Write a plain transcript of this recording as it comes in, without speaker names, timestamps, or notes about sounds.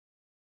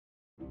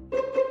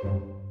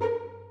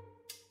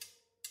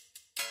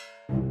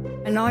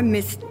And I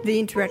missed the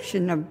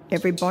interaction of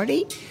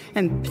everybody,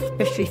 and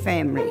especially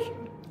family.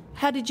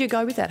 How did you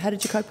go with that? How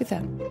did you cope with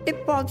that?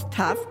 It was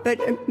tough, but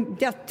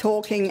just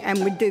talking,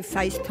 and we'd do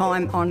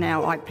FaceTime on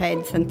our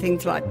iPads and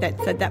things like that,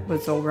 so that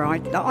was all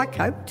right. I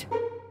coped.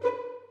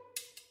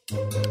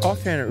 I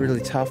found it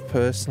really tough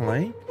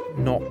personally,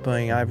 not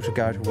being able to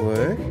go to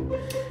work,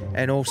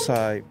 and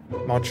also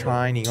my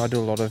training. I do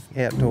a lot of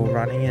outdoor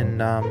running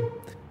and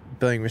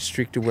being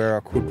restricted where I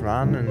could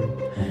run, and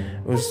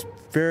it was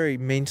very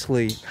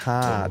mentally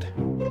hard.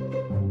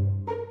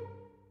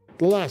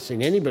 The last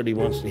thing anybody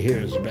wants to hear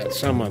is about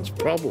someone's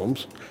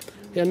problems.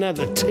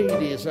 Another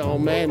tedious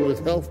old man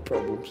with health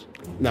problems.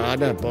 No, I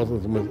don't bother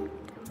them with it.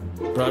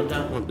 But I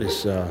don't want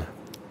this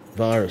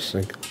virus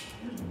thing.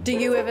 Do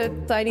you ever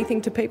say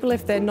anything to people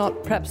if they're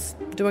not perhaps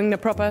doing the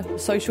proper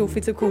social,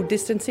 physical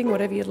distancing,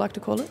 whatever you'd like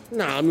to call it?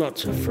 No, I'm not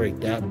so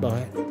freaked out by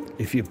it.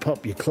 If you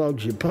pop your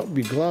clogs, you pop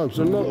your gloves.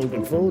 I'm not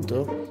looking forward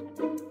to it.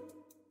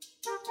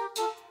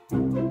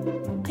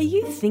 Are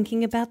you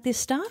thinking about this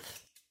stuff?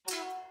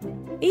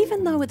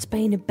 Even though it's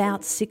been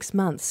about 6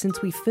 months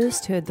since we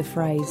first heard the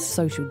phrase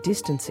social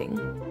distancing,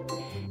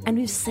 and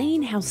we've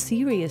seen how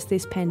serious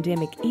this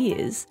pandemic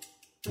is,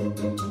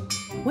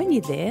 when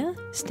you're there,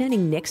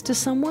 standing next to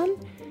someone,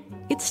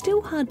 it's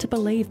still hard to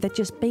believe that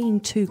just being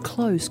too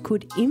close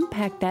could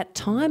impact that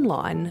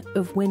timeline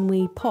of when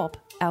we pop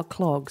our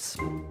clogs.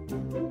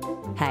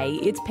 Hey,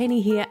 it's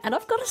Penny here, and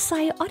I've got to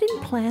say I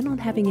didn't plan on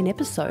having an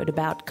episode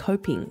about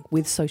coping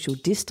with social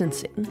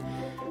distancing.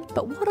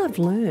 But what I've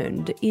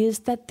learned is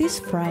that this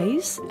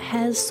phrase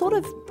has sort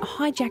of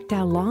hijacked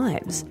our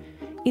lives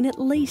in at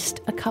least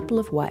a couple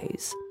of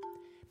ways.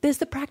 There's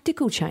the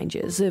practical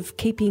changes of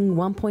keeping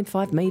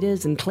 1.5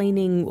 metres and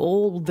cleaning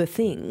all the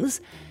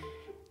things.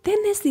 Then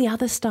there's the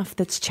other stuff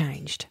that's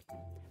changed.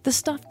 The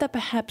stuff that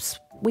perhaps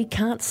we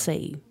can't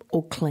see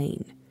or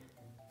clean,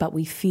 but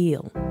we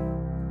feel.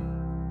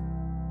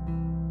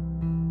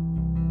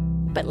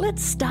 But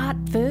let's start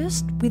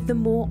first with the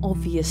more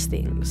obvious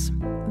things.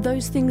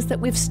 Those things that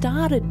we've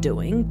started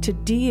doing to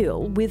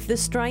deal with the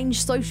strange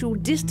social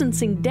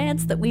distancing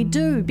dance that we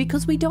do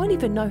because we don't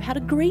even know how to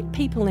greet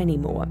people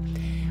anymore.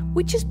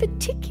 Which is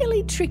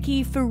particularly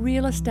tricky for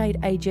real estate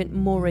agent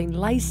Maureen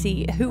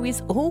Lacey, who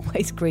is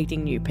always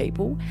greeting new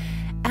people.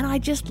 And I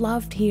just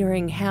loved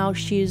hearing how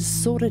she's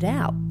sorted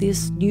out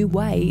this new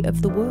way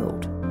of the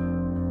world.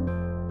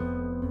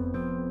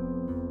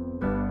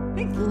 I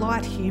think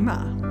light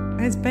humour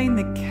has been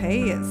the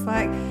key. It's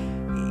like,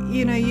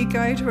 you know, you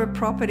go to a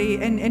property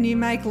and you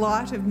make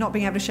light of not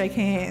being able to shake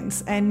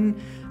hands. And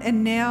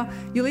now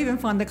you'll even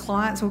find the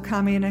clients will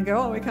come in and go,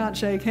 oh, we can't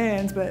shake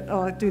hands,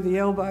 but do the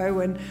elbow,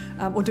 and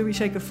or do we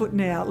shake a foot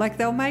now? Like,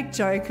 they'll make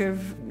joke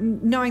of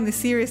knowing the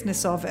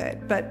seriousness of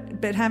it,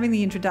 but having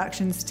the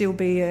introduction still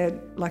be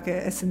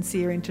a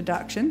sincere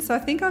introduction. So I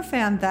think I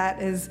found that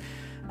as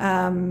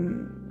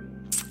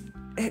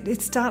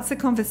it starts the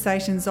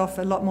conversations off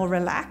a lot more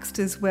relaxed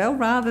as well,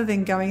 rather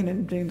than going in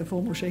and doing the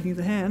formal shaking of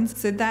the hands.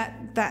 So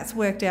that's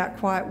worked out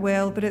quite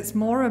well, but it's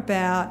more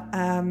about,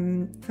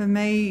 for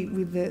me,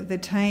 with the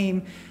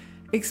team,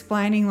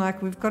 explaining,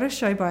 like, we've got to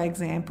show by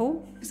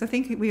example. Because I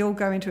think we all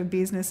go into a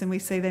business and we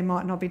see they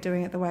might not be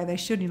doing it the way they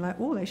should, and you're like,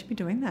 oh, they should be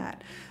doing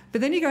that.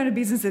 But then you go into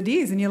business it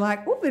is, and you're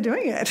like, oh, they're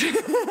doing it.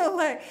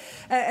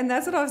 And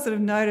that's what I've sort of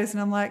noticed,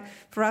 and I'm like,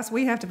 for us,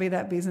 we have to be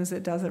that business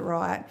that does it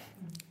right.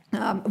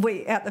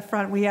 We out the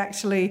front,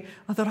 I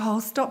thought, I'll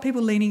stop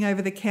people leaning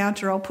over the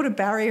counter. I'll put a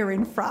barrier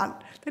in front.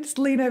 They just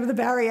lean over the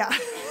barrier.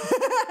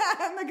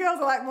 And the girls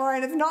are like,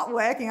 Maureen, it's not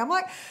working. I'm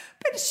like,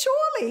 but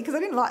surely, because I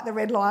didn't like the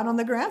red line on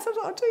the ground. So I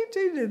thought,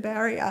 do the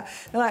barrier.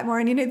 They're like,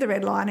 Maureen, you need the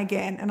red line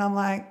again. And I'm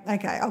like,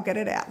 okay, I'll get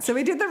it out. So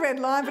we did the red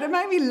line, but it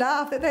made me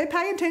laugh that they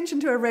pay attention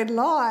to a red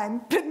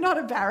line, but not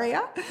a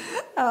barrier.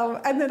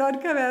 And then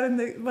I'd come out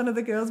and one of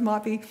the girls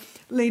might be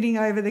leaning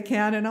over the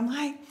counter, and I'm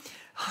like,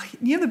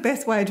 you know, the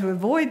best way to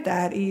avoid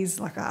that is,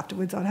 like,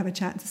 afterwards I'd have a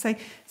chat to say,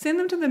 send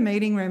them to the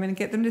meeting room and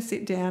get them to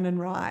sit down and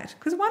write.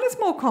 Because one is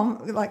more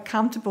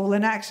comfortable,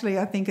 and actually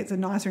I think it's a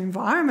nicer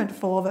environment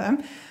for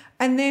them.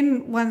 And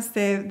then once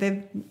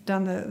they've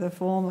done the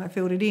form, they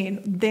filled it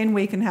in, then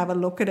we can have a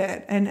look at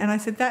it. And I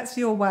said, that's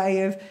your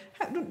way of,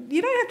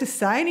 you don't have to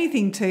say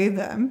anything to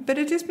them, but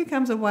it just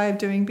becomes a way of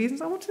doing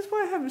business. I just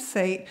want to have a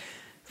seat,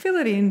 fill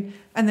it in,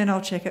 and then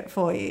I'll check it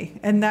for you.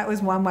 And that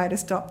was one way to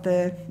stop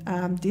the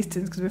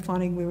distance, because we're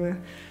finding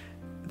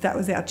that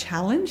was our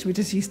challenge. We're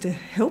just used to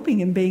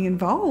helping and being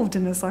involved,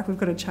 and it's like we've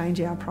got to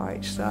change our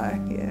approach. So,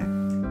 yeah.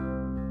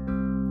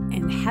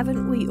 And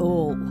haven't we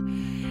all?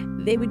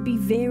 There would be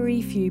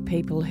very few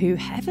people who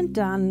haven't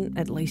done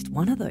at least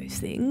one of those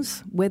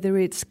things, whether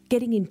it's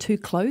getting in too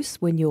close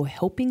when you're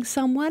helping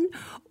someone,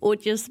 or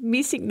just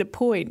missing the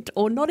point,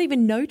 or not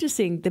even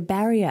noticing the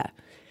barrier.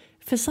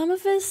 For some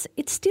of us,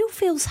 it still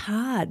feels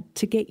hard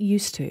to get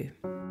used to.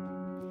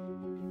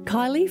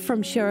 Kylie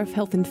from Sheriff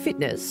Health and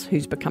Fitness,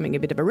 who's becoming a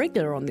bit of a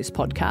regular on this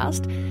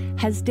podcast,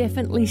 has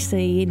definitely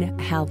seen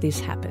how this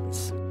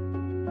happens.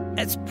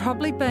 It's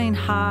probably been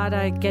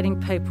harder getting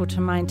people to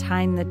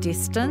maintain the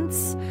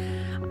distance.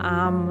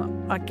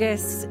 I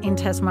guess in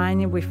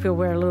Tasmania we feel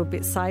we're a little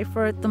bit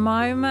safer at the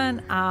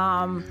moment.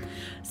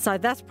 So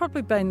that's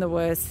probably been the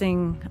worst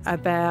thing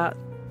about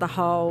the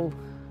whole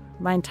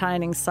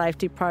maintaining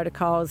safety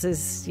protocols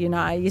is, you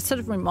know, you sort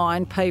of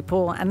remind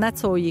people and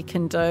that's all you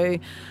can do.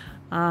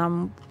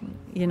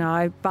 You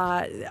know,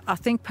 but I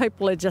think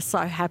people are just so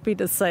happy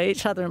to see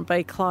each other and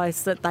be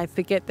close that they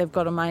forget they've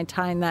got to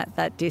maintain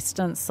that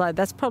distance. So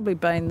that's probably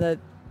been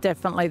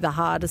definitely the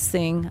hardest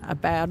thing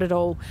about it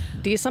all.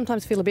 Do you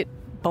sometimes feel a bit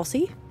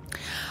bossy?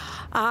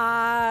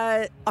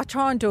 I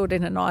try and do it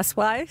in a nice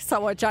way,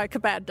 so I joke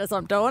about it as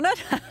I'm doing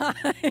it.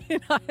 You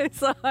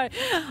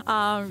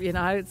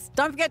know, it's,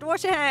 don't forget to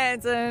wash your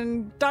hands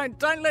and don't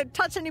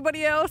touch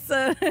anybody else.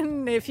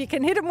 And if you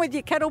can hit them with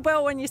your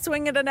kettlebell when you're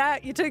swinging it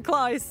out, you're too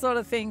close, sort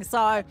of thing.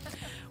 So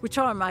we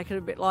try and make it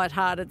a bit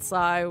lighthearted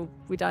so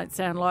we don't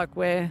sound like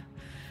we're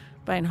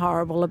being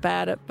horrible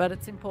about it. But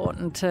it's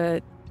important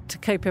to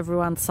keep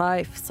everyone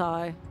safe.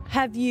 So,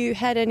 have you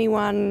had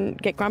anyone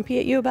get grumpy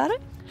at you about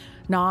it?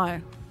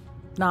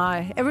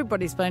 No,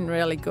 everybody's been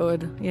really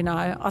good, you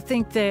know. I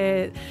think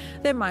their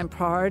main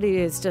priority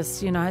is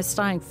just, you know,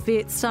 staying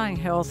fit, staying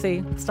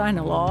healthy, staying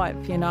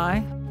alive, you know.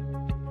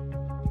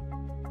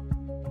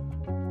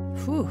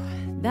 Whew,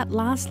 that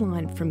last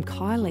line from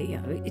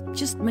Kylie, it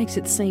just makes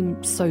it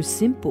seem so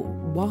simple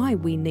why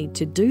we need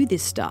to do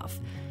this stuff.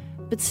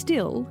 But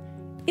still,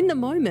 in the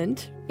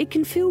moment, it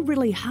can feel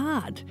really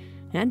hard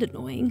and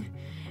annoying.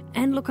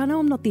 And look, I know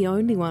I'm not the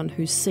only one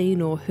who's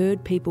seen or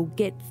heard people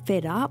get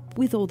fed up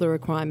with all the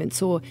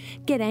requirements or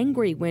get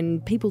angry when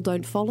people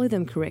don't follow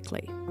them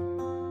correctly.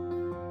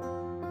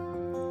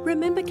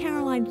 Remember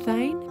Caroline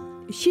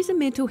Thane? She's a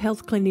mental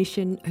health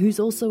clinician who's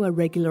also a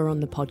regular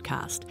on the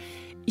podcast.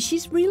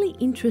 She's really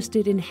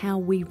interested in how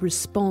we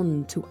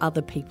respond to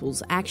other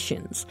people's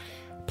actions.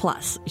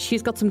 Plus,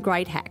 she's got some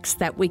great hacks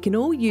that we can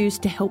all use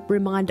to help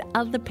remind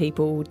other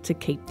people to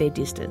keep their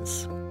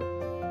distance.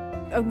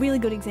 A really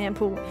good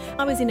example,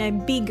 I was in a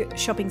big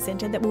shopping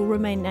centre that will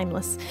remain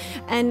nameless,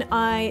 and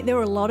there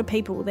were a lot of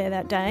people there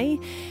that day,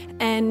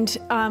 and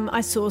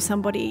I saw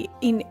somebody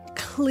in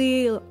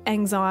clear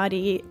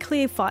anxiety,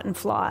 clear fight and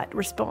flight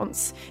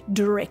response,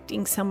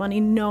 directing someone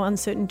in no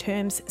uncertain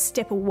terms,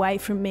 "Step away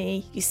from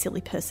me, you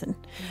silly person."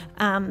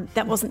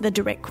 That wasn't the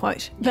direct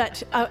quote,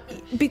 but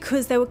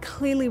because they were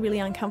clearly really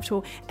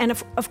uncomfortable, and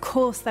of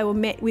course they were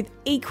met with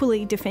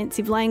equally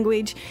defensive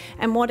language,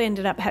 and what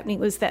ended up happening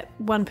was that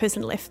one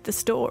person left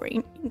the store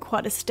in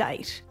quite a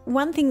state.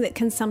 One thing that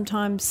can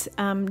sometimes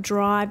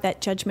drive that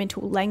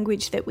judgmental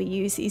language that we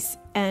use is,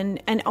 and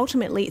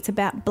ultimately it's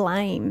about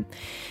blame.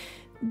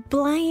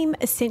 Blame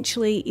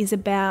essentially is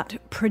about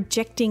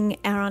projecting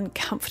our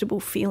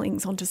uncomfortable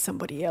feelings onto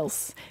somebody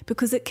else,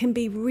 because it can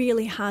be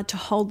really hard to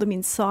hold them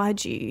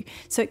inside you.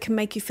 So it can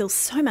make you feel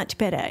so much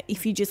better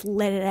if you just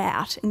let it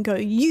out and go,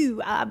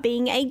 "You are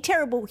being a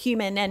terrible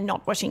human and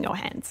not washing your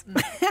hands."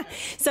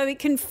 So it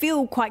can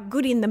feel quite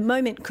good in the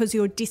moment because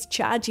you're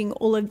discharging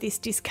all of this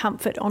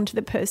discomfort onto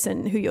the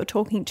person who you're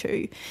talking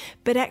to.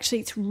 But actually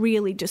it's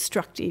really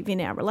destructive in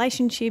our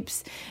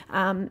relationships.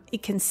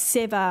 It can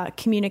sever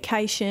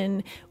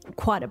communication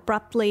quite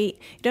abruptly.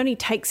 It only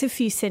takes a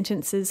few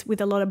sentences with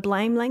a lot of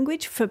blame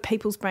language for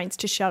people's brains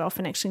to shut off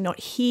and actually not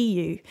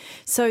hear you.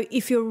 So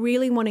if you're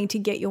really wanting to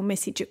get your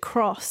message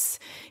across,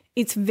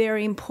 it's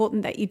very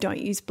important that you don't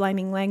use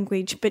blaming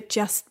language, but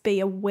just be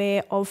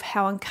aware of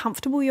how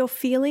uncomfortable you're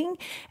feeling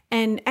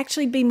and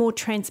actually be more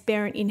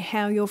transparent in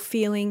how you're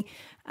feeling,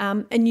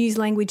 and use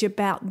language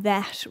about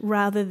that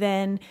rather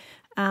than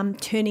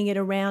turning it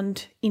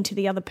around into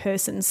the other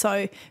person.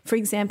 So, for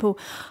example,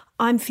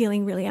 "I'm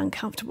feeling really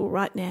uncomfortable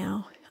right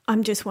now.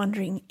 I'm just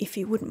wondering if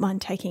you wouldn't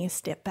mind taking a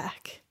step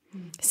back."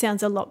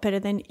 Sounds a lot better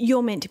than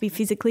 "You're meant to be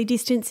physically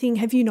distancing.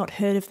 Have you not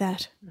heard of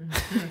that?"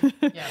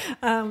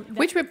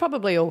 Which we've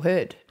probably all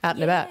heard out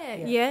and about.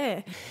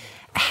 Yeah.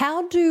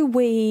 How do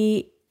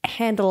we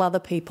handle other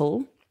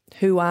people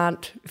who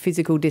aren't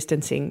physical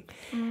distancing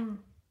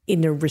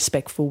in a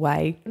respectful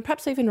way, and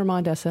perhaps even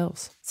remind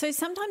ourselves? So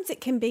sometimes it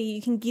can be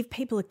you can give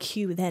people a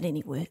cue without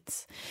any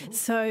words.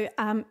 So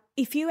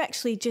if you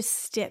actually just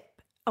step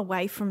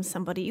away from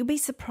somebody, you'll be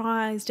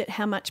surprised at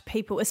how much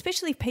people,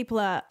 especially if people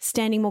are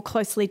standing more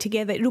closely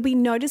together, it'll be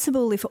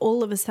noticeable if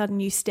all of a sudden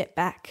you step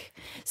back.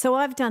 So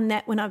I've done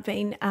that when I've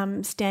been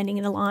standing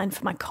in a line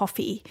for my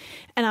coffee,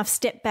 and I've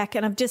stepped back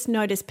and I've just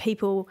noticed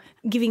people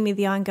giving me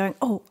the eye and going,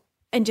 "Oh,"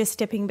 and just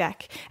stepping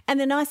back. And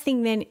the nice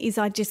thing then is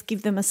I just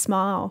give them a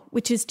smile,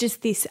 which is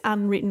just this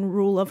unwritten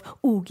rule of,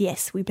 "Oh,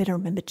 yes, we better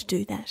remember to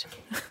do that."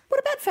 What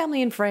about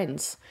family and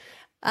friends?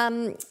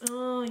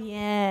 Oh,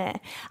 yeah.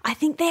 I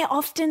think they're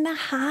often the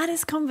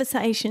hardest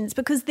conversations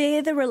because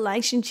they're the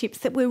relationships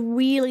that we're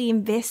really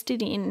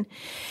invested in.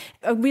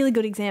 A really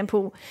good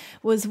example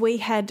was we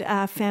had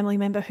a family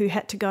member who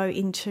had to go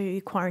into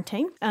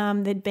quarantine.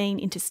 They'd been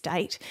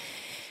interstate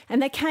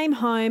and they came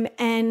home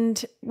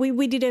and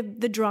we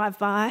did the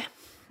drive-by.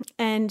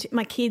 And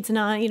my kids and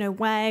I,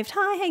 waved,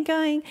 "Hi, how you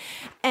going?"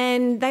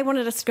 And they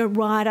wanted us to go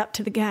right up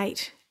to the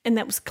gate. And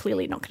that was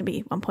clearly not going to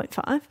be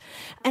 1.5.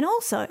 And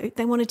also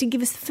they wanted to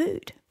give us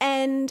food.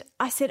 And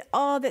I said,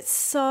 oh, that's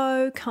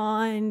so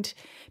kind,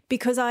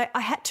 because I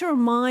had to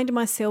remind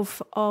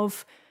myself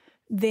of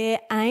their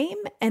aim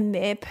and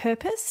their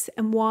purpose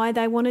and why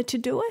they wanted to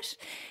do it.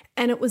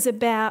 And it was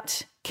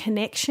about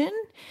connection,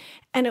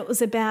 and it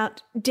was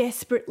about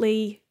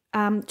desperately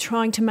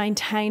trying to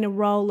maintain a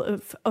role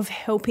of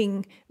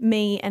helping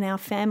me and our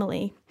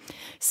family.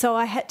 So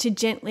I had to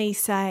gently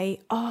say,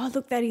 oh,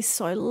 look, that is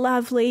so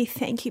lovely,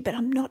 thank you, but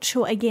I'm not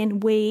sure,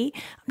 again, I'm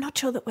not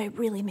sure that we're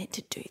really meant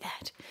to do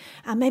that.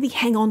 Maybe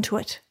hang on to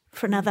it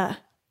for another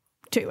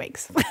 2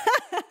 weeks.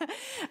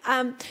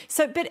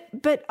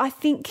 But I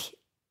think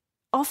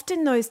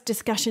often those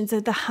discussions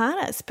are the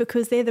hardest,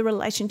 because they're the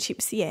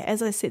relationships,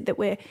 as I said, that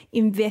we're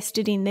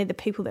invested in. They're the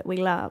people that we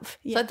love.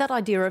 So that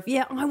idea of,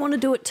 I want to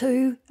do it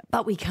too,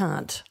 but we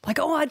can't. Like,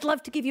 oh, I'd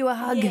love to give you a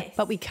hug,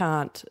 but we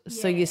can't.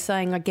 So you're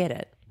saying, I get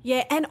it.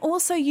 Yeah, and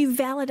also you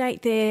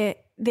validate their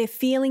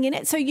feeling in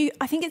it. So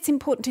I think it's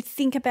important to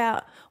think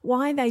about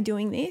why are they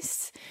doing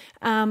this,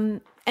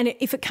 and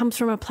if it comes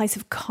from a place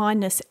of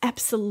kindness,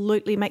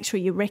 absolutely make sure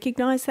you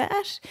recognise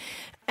that,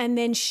 and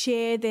then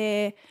share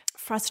their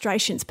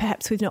frustrations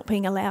perhaps with not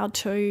being allowed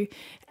to.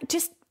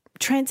 Just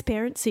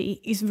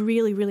transparency is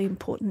really, really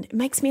important. It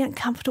makes me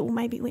uncomfortable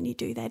maybe when you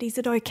do that. Is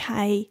it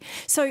okay?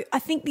 So I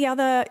think the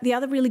other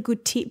really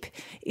good tip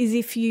is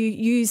if you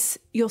use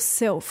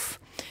yourself.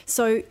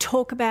 So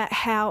talk about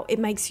how it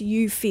makes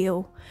you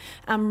feel,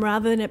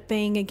 rather than it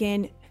being,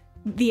 again,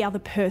 the other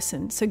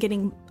person. So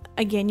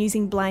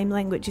using blame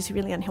language is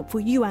really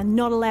unhelpful. You are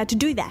not allowed to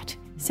do that.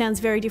 Sounds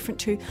very different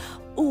to,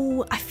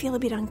 oh, I feel a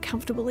bit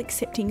uncomfortable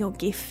accepting your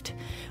gift.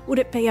 Would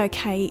it be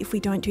okay if we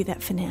don't do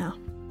that for now?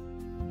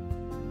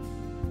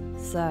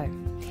 So,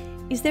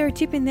 is there a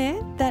tip in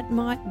there that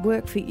might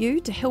work for you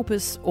to help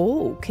us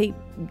all keep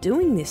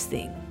doing this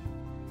thing?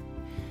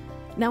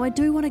 Now, I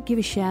do want to give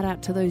a shout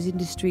out to those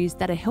industries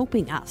that are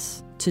helping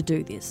us to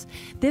do this.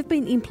 They've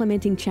been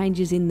implementing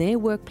changes in their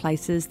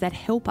workplaces that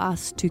help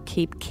us to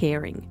keep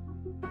caring.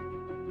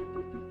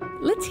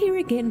 Let's hear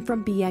again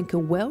from Bianca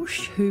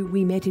Welsh, who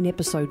we met in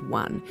episode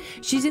 1.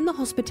 She's in the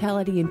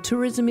hospitality and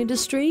tourism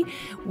industry,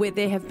 where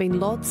there have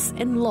been lots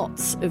and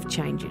lots of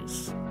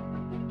changes.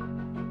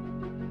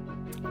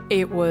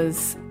 It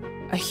was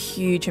a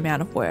huge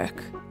amount of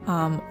work.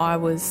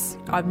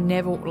 I've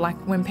never, like,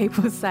 when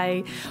people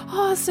say,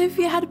 oh,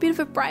 Sophia had a bit of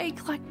a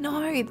break, like,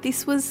 no,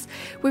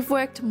 we've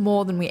worked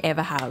more than we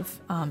ever have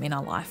in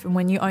our life. And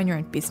when you own your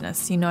own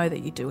business, you know that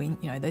you're doing,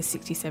 those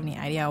 60, 70,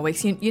 80-hour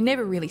weeks. You're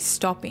never really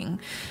stopping.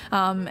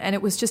 And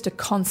it was just a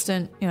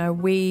constant,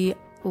 we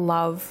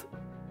love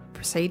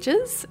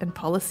procedures and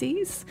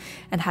policies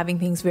and having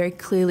things very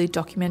clearly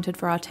documented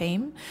for our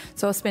team.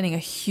 So I was spending a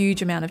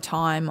huge amount of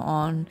time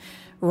on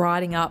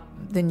writing up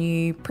the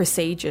new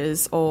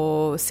procedures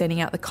or sending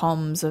out the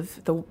comms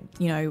of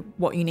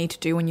what you need to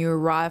do when you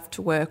arrive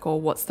to work, or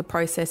what's the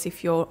process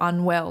if you're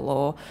unwell,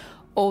 or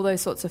all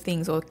those sorts of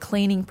things, or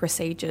cleaning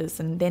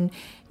procedures. And then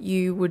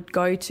you would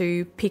go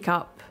to pick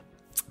up,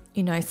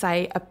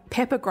 say a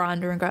pepper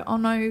grinder and go, oh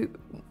no,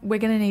 we're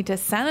going to need to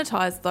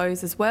sanitize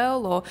those as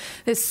well. Or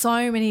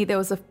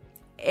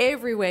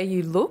everywhere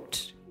you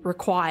looked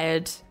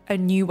required a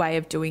new way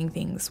of doing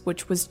things,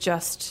 which was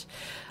just,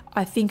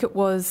 I think it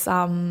was,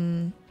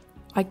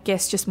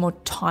 just more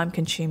time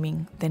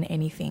consuming than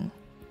anything.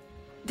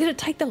 Did it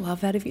take the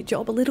love out of your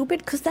job a little bit?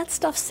 Because that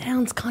stuff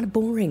sounds kind of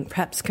boring,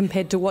 perhaps,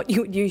 compared to what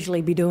you would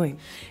usually be doing.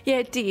 Yeah,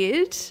 it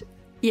did.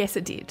 Yes,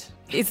 it did.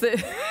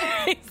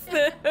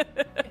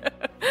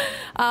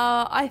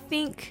 I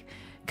think,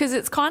 because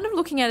it's kind of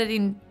looking at it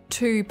in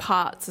two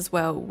parts as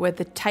well, where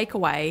the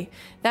takeaway,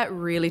 that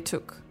really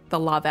took the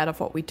love out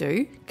of what we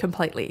do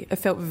completely. It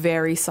felt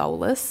very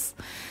soulless.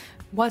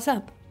 What's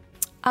up?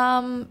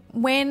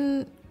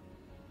 When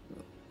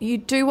you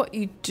do what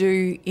you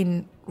do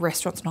in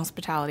restaurants and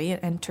hospitality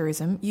and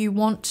tourism, you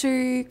want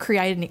to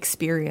create an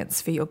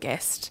experience for your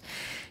guest.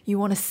 You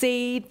want to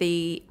see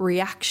the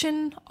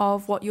reaction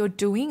of what you're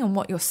doing and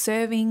what you're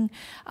serving.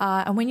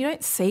 And when you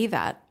don't see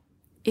that,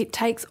 it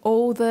takes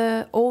all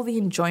the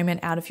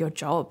enjoyment out of your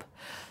job.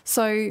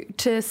 So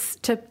to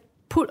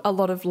put a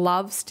lot of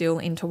love still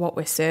into what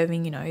we're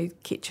serving,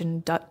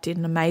 Kitchen did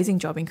an amazing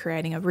job in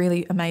creating a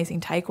really amazing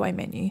takeaway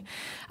menu.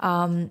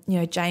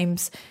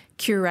 James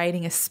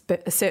curating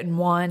a certain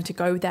wine to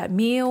go with that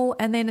meal,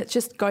 and then it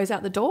just goes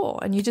out the door,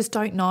 and you just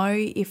don't know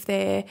if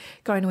they're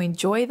going to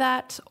enjoy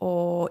that,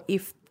 or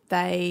if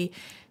they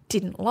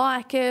didn't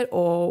like it,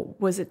 or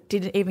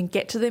did it even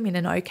get to them in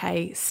an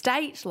okay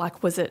state?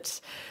 Like, was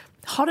it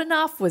hot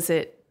enough? Was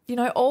it,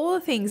 all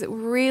the things that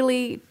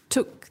really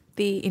took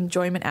the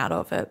enjoyment out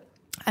of it.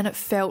 And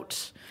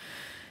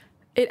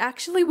it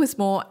actually was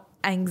more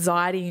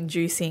anxiety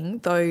inducing,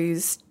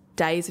 those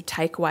days of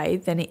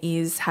takeaway, than it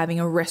is having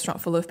a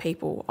restaurant full of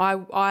people.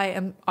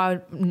 I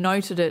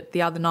noted it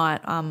the other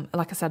night,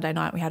 like a Saturday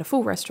night, we had a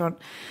full restaurant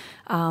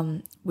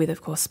with,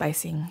 of course,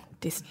 spacing,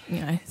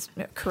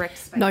 correct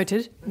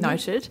spacing.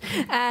 Noted.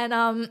 And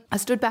I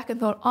stood back and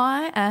thought,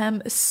 I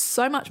am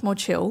so much more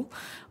chill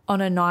on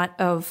a night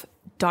of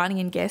dining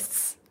in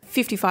guests,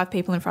 55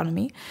 people in front of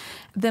me,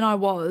 than I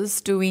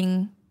was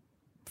doing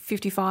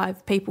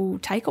 55 people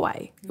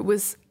takeaway. It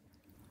was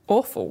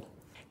awful.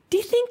 Do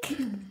you think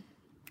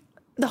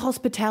the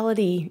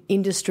hospitality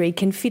industry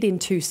can fit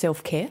into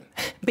self-care,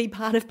 be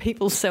part of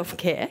people's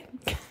self-care,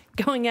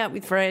 going out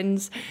with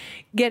friends,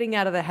 getting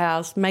out of the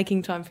house,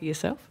 making time for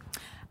yourself?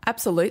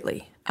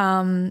 Absolutely.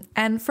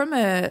 And from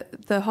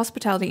the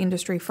hospitality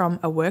industry, from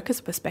a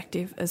worker's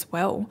perspective as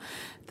well,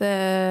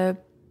 the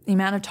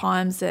amount of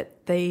times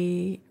that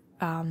the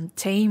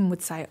team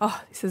would say,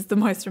 oh, this is the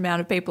most amount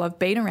of people I've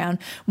been around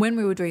when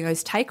we were doing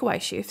those takeaway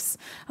shifts.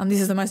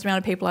 This is the most amount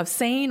of people I've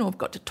seen or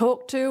got to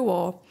talk to,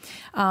 or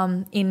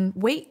in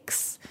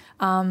weeks.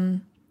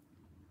 In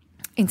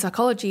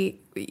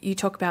psychology, you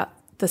talk about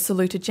the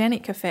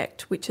salutogenic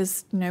effect, which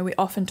is, we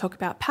often talk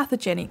about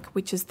pathogenic,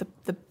 which is the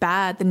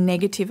bad, the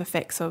negative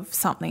effects of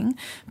something,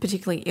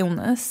 particularly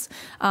illness,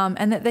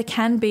 and that there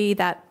can be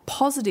that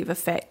positive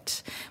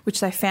effect, which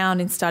they found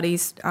in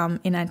studies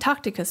in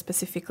Antarctica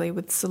specifically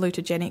with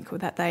salutogenic,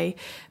 that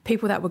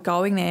people that were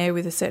going there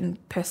with a certain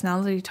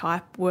personality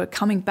type were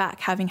coming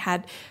back having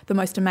had the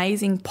most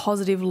amazing,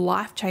 positive,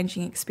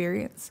 life-changing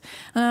experience.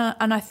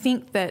 And I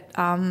think that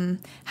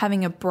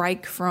having a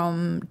break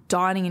from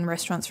dining in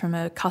restaurants from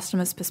a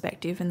customer's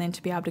perspective and then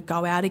to be able to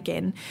go out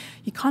again,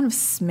 you kind of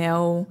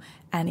smell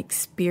and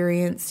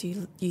experience,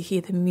 you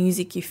hear the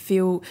music, you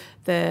feel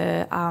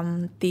the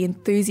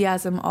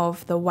enthusiasm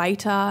of the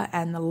waiter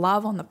and the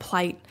love on the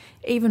plate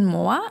even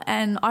more.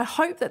 And I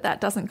hope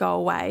that doesn't go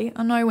away.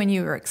 I know when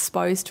you are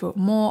exposed to it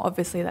more,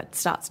 obviously that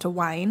starts to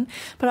wane,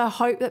 but I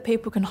hope that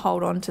people can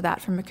hold on to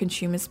that from a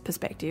consumer's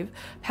perspective,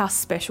 how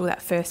special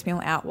that first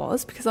meal out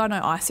was, because I know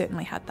I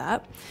certainly had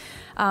that.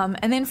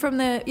 And then from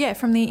the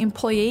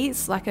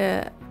employees,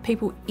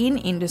 people in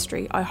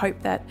industry, I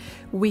hope that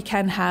we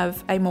can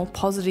have a more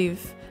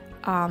positive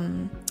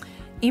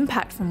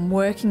impact from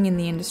working in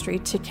the industry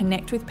to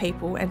connect with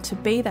people and to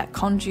be that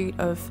conduit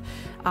of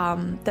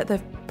that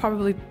they've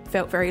probably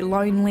felt very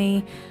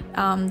lonely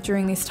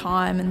during this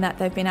time, and that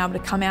they've been able to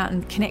come out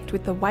and connect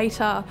with the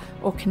waiter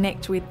or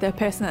connect with the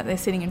person that they're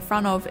sitting in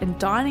front of and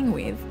dining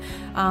with.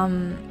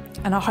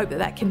 And I hope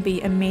that can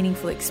be a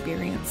meaningful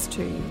experience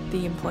to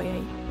the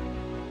employee.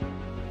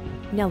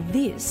 Now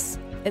this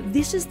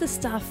is the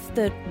stuff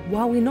that,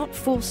 while we're not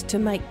forced to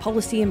make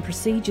policy and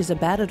procedures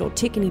about it or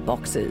tick any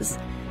boxes,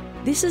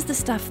 this is the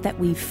stuff that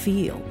we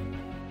feel.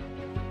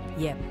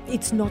 Yeah,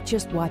 it's not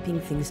just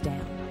wiping things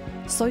down.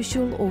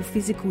 Social or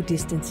physical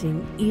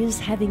distancing is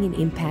having an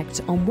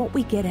impact on what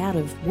we get out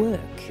of work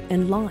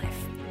and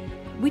life.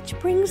 Which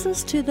brings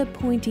us to the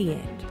pointy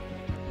end.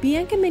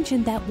 Bianca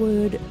mentioned that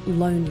word,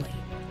 lonely.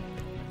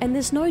 And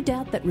there's no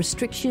doubt that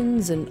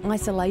restrictions and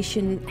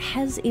isolation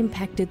has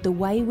impacted the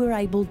way we're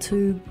able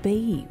to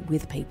be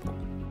with people.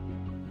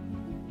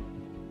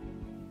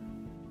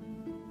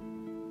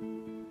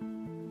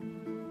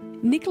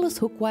 Nicholas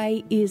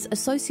Hookway is a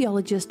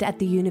sociologist at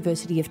the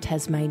University of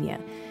Tasmania,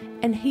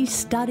 and he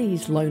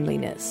studies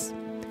loneliness.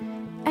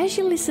 As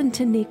you listen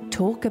to Nick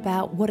talk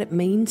about what it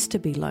means to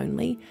be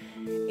lonely,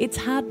 it's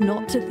hard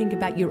not to think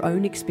about your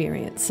own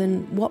experience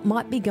and what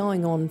might be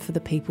going on for the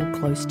people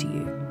close to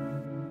you.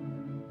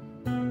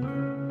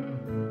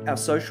 Our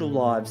social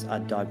lives are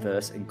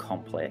diverse and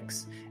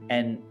complex,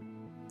 and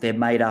they're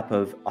made up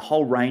of a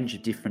whole range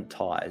of different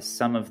ties.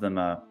 Some of them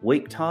are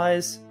weak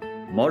ties,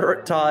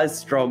 moderate ties,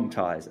 strong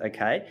ties,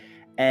 okay?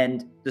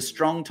 And the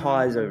strong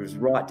ties are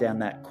right down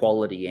that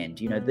quality end.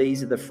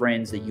 These are the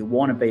friends that you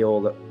want to be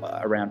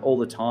around all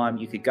the time.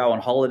 You could go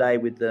on holiday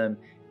with them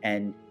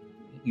and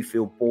you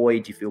feel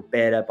buoyed, you feel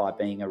better by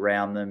being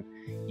around them.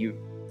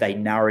 They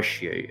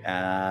nourish you.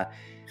 And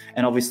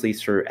obviously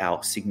through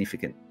our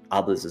significant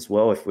others as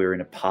well. If we're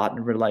in a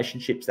partner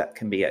relationships, that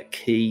can be a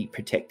key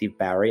protective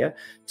barrier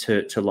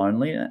to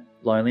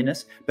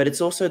loneliness. But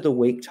it's also the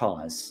weak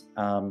ties.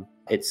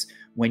 It's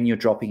when you're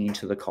dropping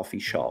into the coffee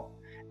shop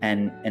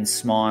and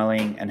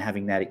smiling and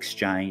having that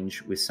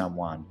exchange with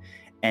someone.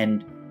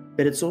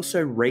 But it's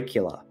also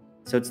regular.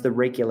 So it's the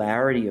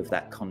regularity of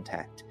that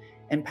contact.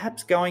 And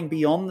perhaps going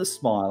beyond the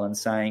smile and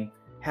saying,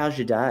 how's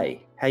your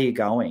day? How you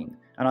going?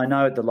 And I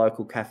know at the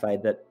local cafe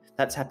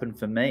that's happened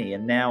for me.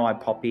 And now I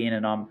pop in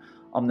and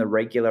I'm the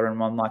regular,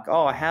 and I'm like,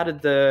 oh, how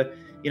did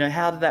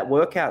that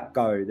workout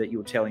go that you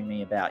were telling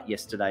me about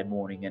yesterday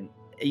morning? And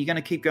are you going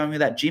to keep going with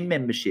that gym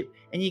membership?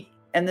 And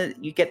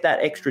you get that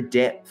extra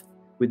depth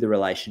with the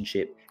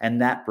relationship,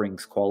 and that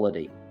brings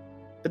quality.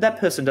 But that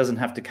person doesn't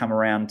have to come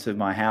around to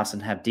my house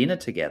and have dinner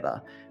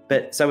together.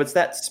 But so it's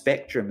that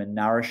spectrum and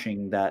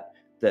nourishing that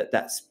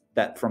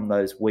from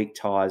those weak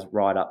ties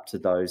right up to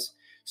those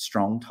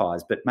strong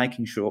ties, but trying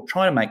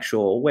to make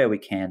sure where we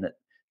can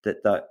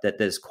that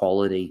there's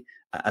quality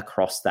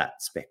across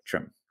that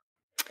spectrum.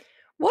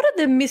 What are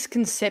the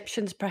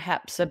misconceptions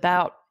perhaps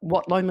about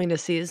what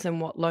loneliness is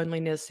and what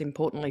loneliness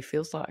importantly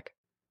feels like?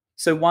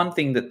 So one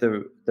thing that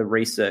the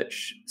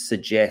research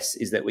suggests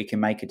is that we can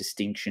make a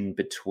distinction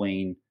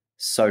between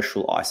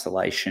social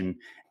isolation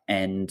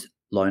and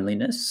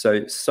loneliness.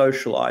 So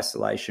social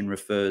isolation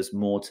refers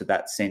more to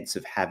that sense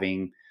of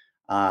having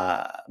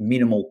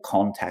minimal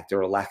contact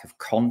or a lack of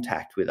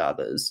contact with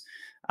others.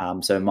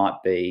 So it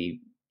might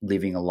be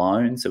living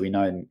alone. So we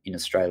know in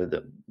Australia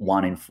that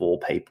 1 in 4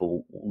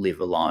 people live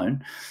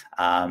alone.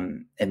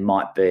 It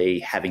might be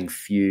having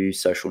few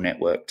social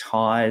network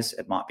ties.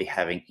 It might be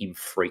having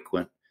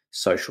infrequent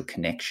social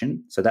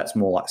connection. So that's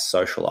more like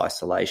social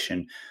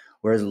isolation.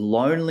 Whereas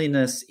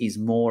loneliness is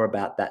more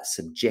about that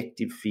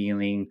subjective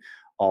feeling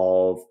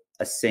of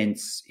a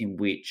sense in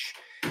which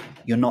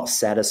you're not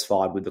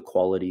satisfied with the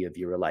quality of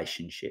your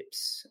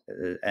relationships.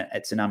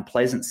 It's an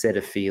unpleasant set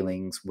of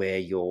feelings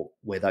where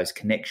those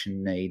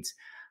connection needs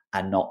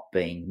are not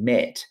being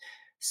met.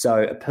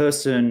 So a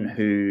person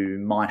who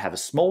might have a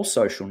small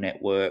social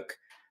network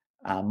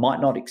might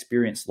not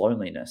experience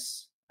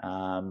loneliness.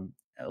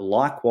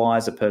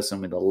 Likewise, a person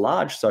with a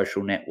large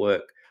social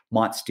network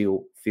might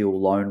still feel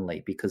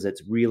lonely, because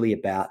it's really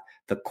about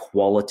the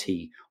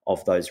quality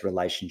of those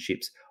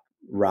relationships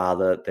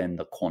rather than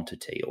the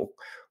quantity. Or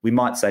we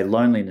might say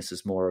loneliness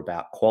is more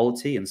about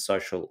quality and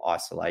social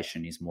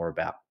isolation is more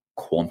about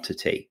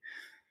quantity.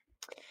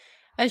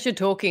 As you're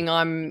talking,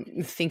 I'm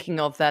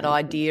thinking of that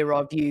idea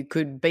of you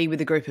could be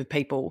with a group of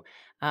people,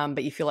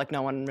 but you feel like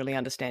no one really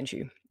understands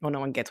you, or no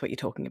one gets what you're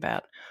talking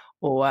about,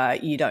 or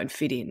you don't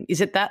fit in.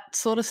 Is it that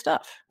sort of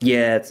stuff?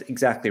 Yeah, it's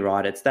exactly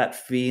right. It's that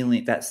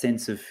feeling, that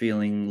sense of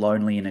feeling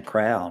lonely in a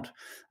crowd.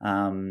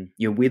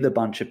 You're with a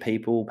bunch of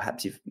people.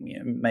 Perhaps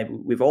maybe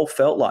we've all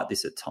felt like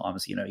this at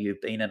times.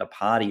 You've been at a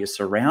party, you're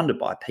surrounded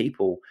by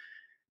people,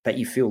 but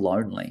you feel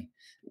lonely.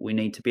 We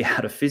need to be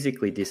able to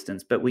physically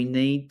distance, but we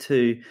need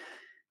to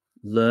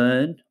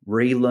learn,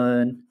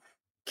 relearn,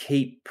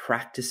 keep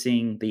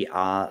practicing the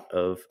art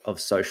of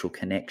social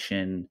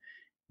connection,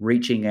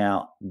 reaching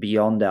out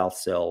beyond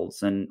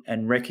ourselves and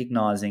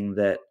recognizing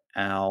that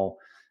our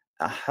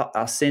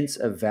sense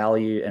of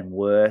value and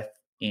worth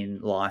in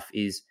life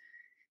is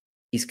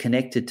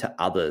connected to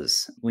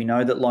others. We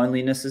know that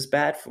loneliness is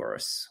bad for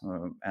us.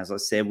 As I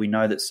said, we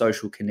know that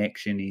social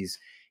connection is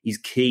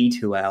key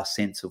to our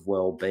sense of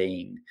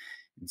well-being.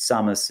 And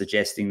some are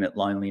suggesting that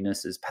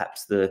loneliness is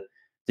perhaps the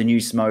new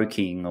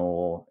smoking,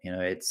 or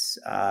it's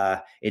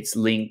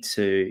linked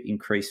to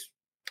increase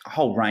a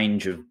whole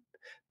range of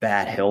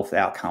bad health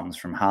outcomes,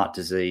 from heart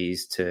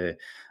disease to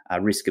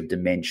risk of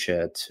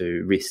dementia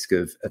to risk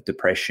of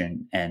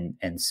depression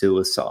and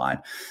suicide.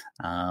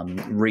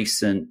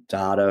 Recent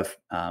data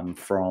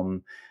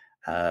from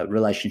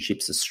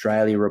Relationships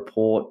Australia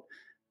report,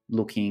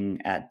 looking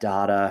at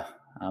data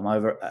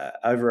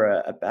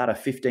over about a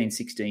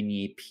 15-16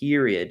 year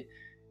period,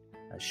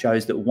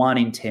 shows that 1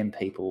 in 10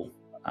 people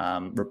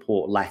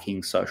report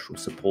lacking social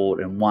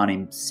support, and 1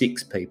 in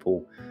 6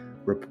 people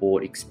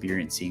report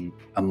experiencing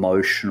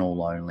emotional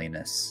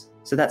loneliness.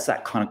 So that's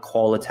that kind of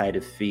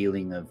qualitative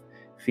feeling of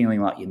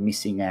feeling like you're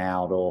missing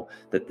out, or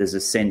that there's a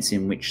sense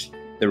in which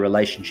the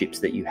relationships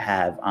that you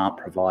have aren't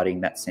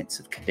providing that sense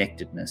of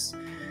connectedness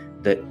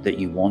that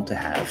you want to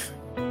have.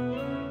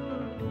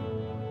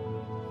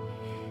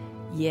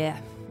 Yeah,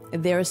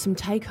 there are some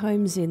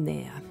take-homes in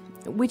there,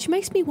 which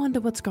makes me wonder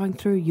what's going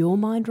through your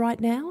mind right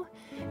now,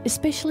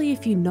 especially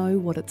if you know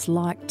what it's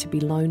like to be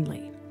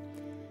lonely.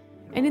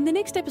 And in the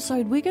next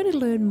episode, we're going to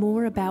learn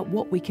more about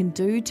what we can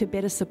do to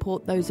better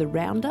support those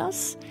around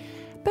us.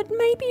 But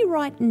maybe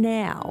right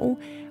now,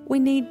 we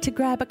need to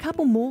grab a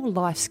couple more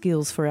life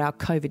skills for our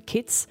COVID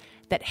kits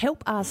that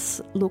help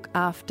us look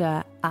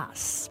after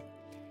us.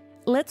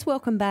 Let's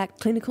welcome back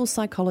clinical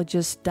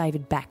psychologist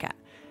David Backer,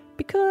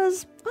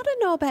 because I don't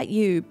know about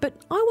you, but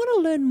I want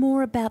to learn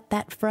more about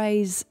that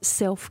phrase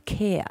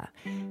self-care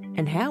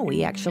and how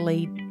we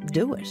actually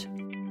do it.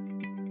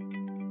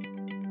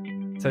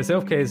 So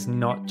self-care is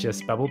not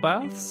just bubble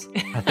baths.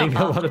 I think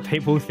a lot of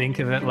people think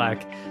of it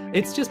like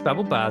it's just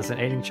bubble baths and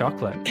eating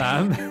chocolate.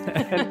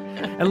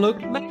 And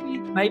look,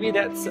 maybe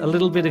that's a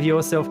little bit of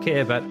your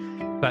self-care, but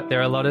there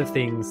are a lot of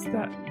things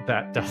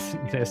that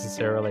doesn't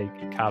necessarily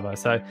cover.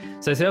 So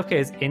self-care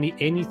is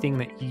anything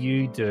that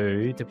you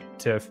do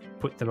to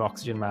put the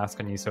oxygen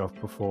mask on yourself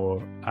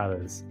before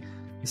others.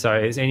 So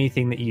it's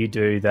anything that you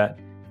do that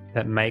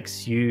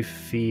makes you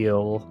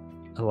feel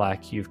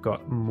like you've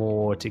got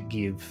more to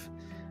give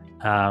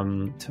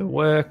to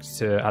work,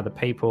 to other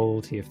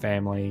people, to your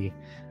family.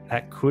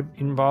 That could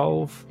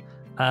involve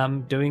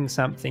doing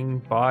something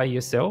by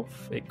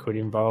yourself. It could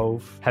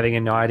involve having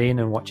a night in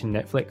and watching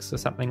Netflix or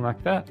something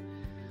like that.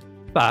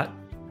 But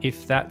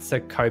if that's a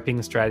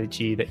coping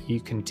strategy that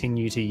you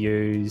continue to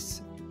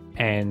use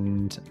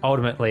and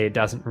ultimately it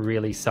doesn't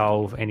really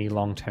solve any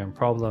long-term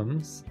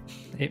problems,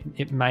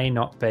 it may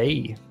not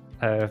be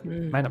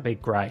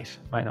great,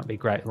 might not be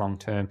great long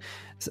term.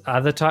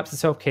 Other types of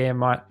self-care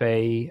might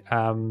be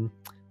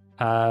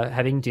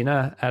having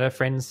dinner at a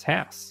friend's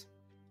house.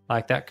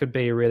 Like that could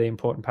be a really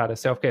important part of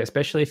self-care,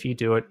 especially if you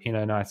do it in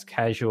a nice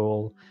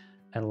casual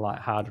and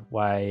lighthearted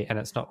way. And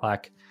it's not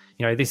like,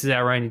 this is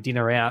our only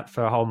dinner out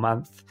for a whole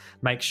month.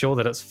 Make sure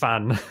that it's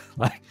fun.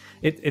 Like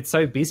it's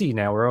so busy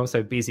now. We're all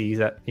so busy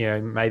that,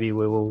 maybe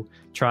we will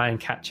try and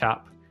catch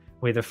up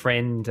with a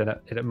friend, and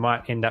it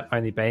might end up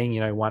only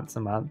being, once a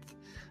month,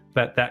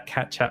 but that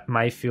catch up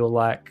may feel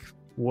like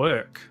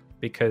work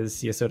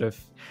because you're sort of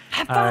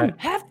have fun.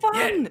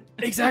 Yeah,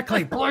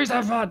 exactly. Blues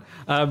have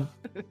fun.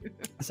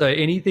 So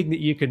anything that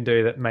you can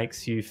do that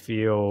makes you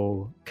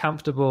feel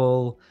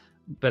comfortable,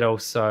 but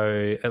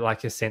also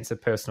like a sense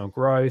of personal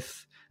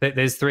growth.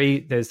 There's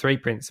three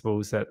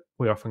principles that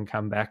we often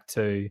come back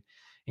to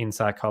in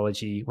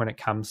psychology when it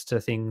comes to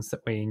things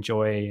that we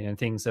enjoy and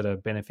things that are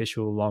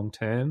beneficial long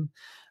term.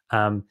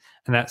 And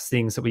that's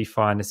things that we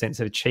find a sense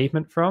of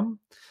achievement from,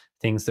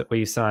 things that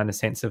we find a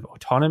sense of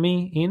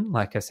autonomy in,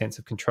 like a sense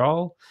of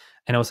control,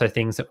 and also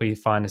things that we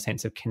find a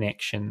sense of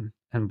connection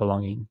and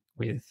belonging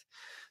with.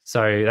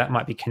 So that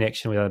might be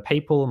connection with other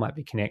people, might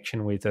be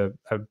connection with a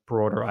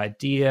broader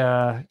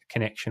idea,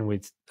 connection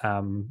with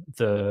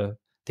the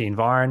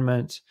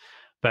environment.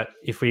 But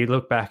if we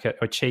look back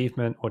at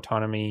achievement,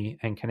 autonomy,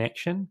 and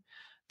connection,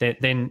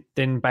 then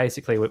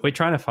basically we're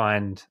trying to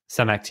find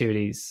some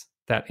activities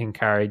that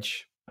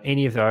encourage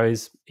any of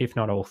those, if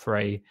not all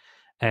three.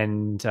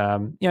 And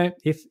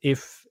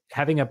if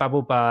having a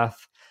bubble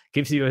bath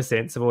gives you a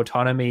sense of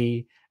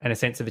autonomy and a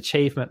sense of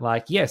achievement,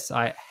 like, yes,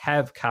 I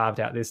have carved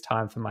out this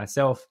time for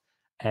myself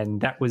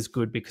and that was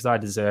good because I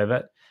deserve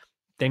it,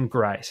 then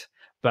great.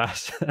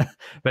 But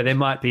there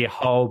might be a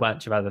whole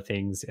bunch of other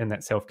things in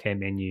that self-care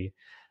menu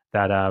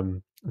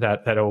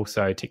that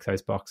also tick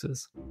those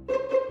boxes.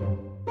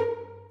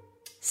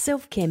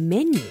 Self-care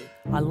menu.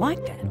 I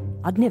like that.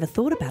 I'd never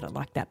thought about it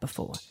like that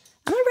before.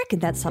 And I reckon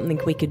that's something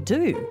we could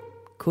do.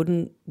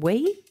 Couldn't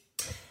we?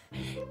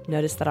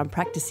 Notice that I'm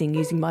practicing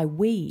using my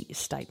we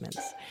statements.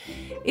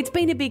 It's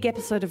been a big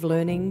episode of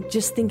learning,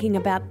 just thinking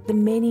about the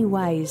many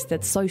ways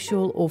that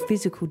social or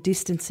physical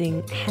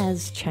distancing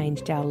has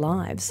changed our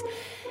lives.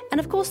 And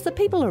of course, the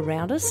people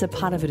around us are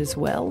part of it as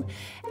well.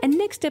 And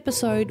next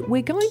episode,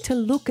 we're going to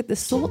look at the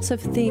sorts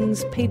of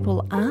things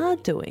people are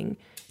doing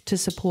to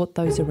support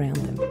those around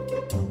them.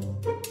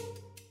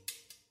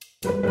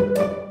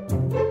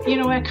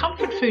 Our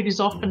comfort food is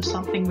often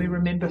something we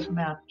remember from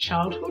our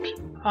childhood.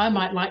 I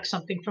might like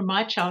something from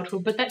my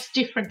childhood, but that's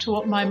different to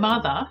what my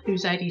mother,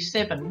 who's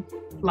 87,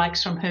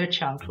 likes from her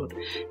childhood.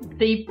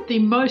 The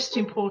most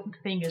important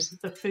thing is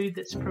that the food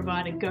that's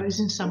provided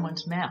goes in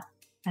someone's mouth.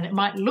 And it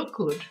might look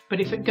good, but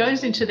if it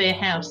goes into their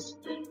house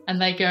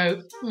and they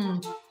go,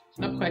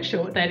 not quite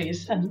sure what that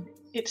is, and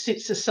it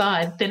sits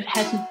aside, then it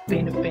hasn't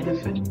been of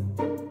benefit.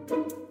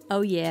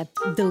 Oh yeah,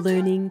 the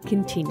learning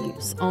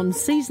continues on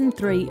Season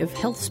 3 of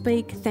Health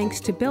Speak, thanks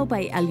to Bell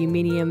Bay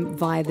Aluminium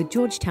via the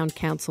Georgetown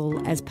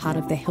Council as part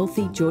of the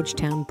Healthy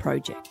Georgetown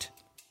project.